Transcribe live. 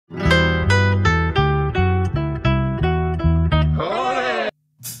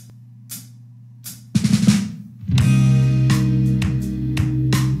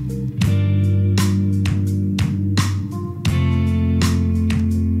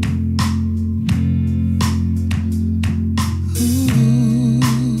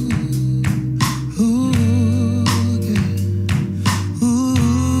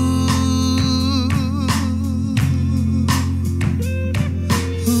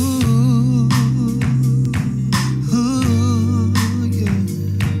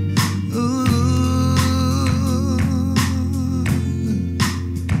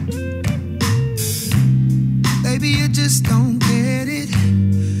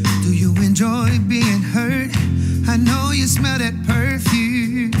enjoy being hurt. I know you smell that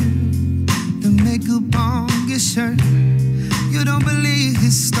perfume, the makeup on your shirt. You don't believe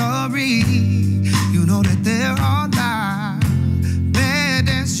his story. You know that there are lies. Bad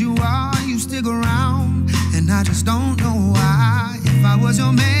as you are, you stick around, and I just don't know why. If I was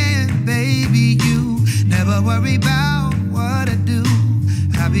your man, baby, you never worry about what I do.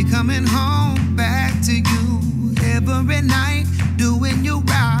 I'll be coming home back to you every night, doing you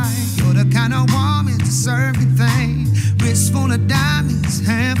right. You're the kind of woman to serve your thing. Wrist full of diamonds,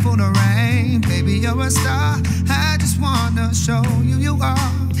 hand full of rain. Baby, you're a star. I just wanna show you you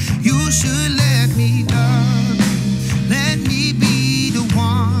are. You should let me love you. Let me be the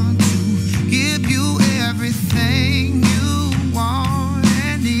one to give you everything you want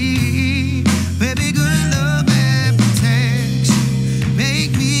and need. Baby, good love and protection.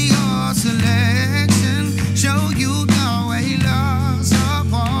 Make me your selection. Show you the way love's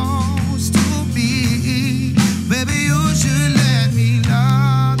supposed to be. Baby, you should let me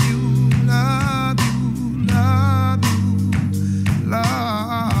love you, love you, love you,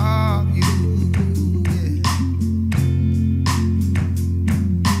 love you, yeah.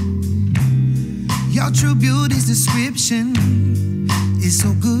 Your true beauty's description is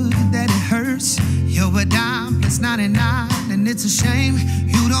so good that it hurts. You're a dime plus 99, and it's a shame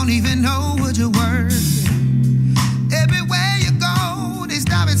you don't even know what you're worth. Everywhere you go, they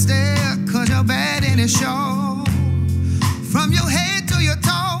stop and stare, 'cause you're bad and it shows. From your head to your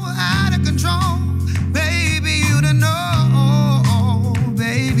toe, out of control. Baby, you don't know.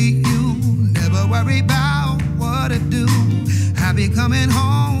 Baby, you never worry about what I do. I'll be coming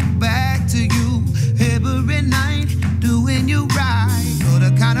home back to you every night, doing you right. You're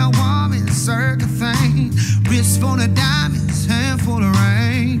the kind of woman, certain thing. Wrist full of diamonds, hand full of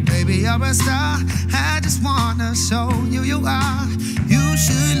rain. Baby, you're a star. I just wanna show you you are. You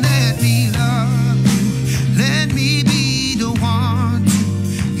should let me love you. Let me be the one to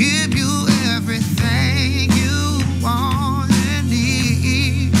give you everything you want and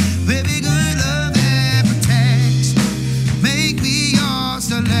need. Baby, good love and protection. Make me your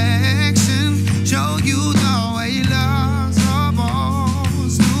selection. Show you the way love's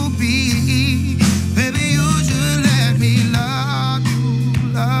supposed to be. Baby, you should let me love you,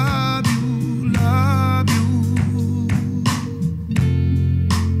 love you, love you.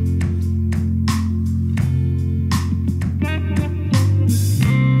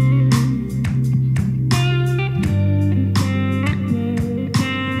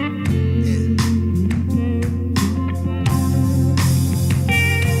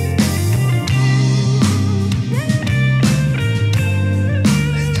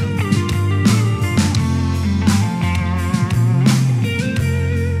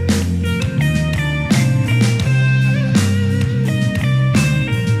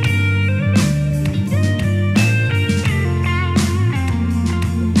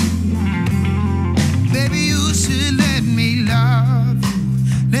 Baby, you should let me love you.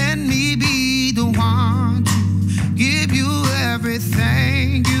 Let me be the one to give you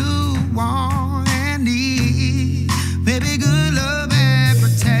everything you want and need. Baby, good love and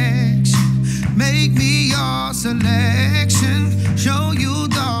protection. Make me your selection. Show you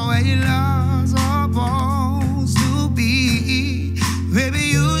the way love's supposed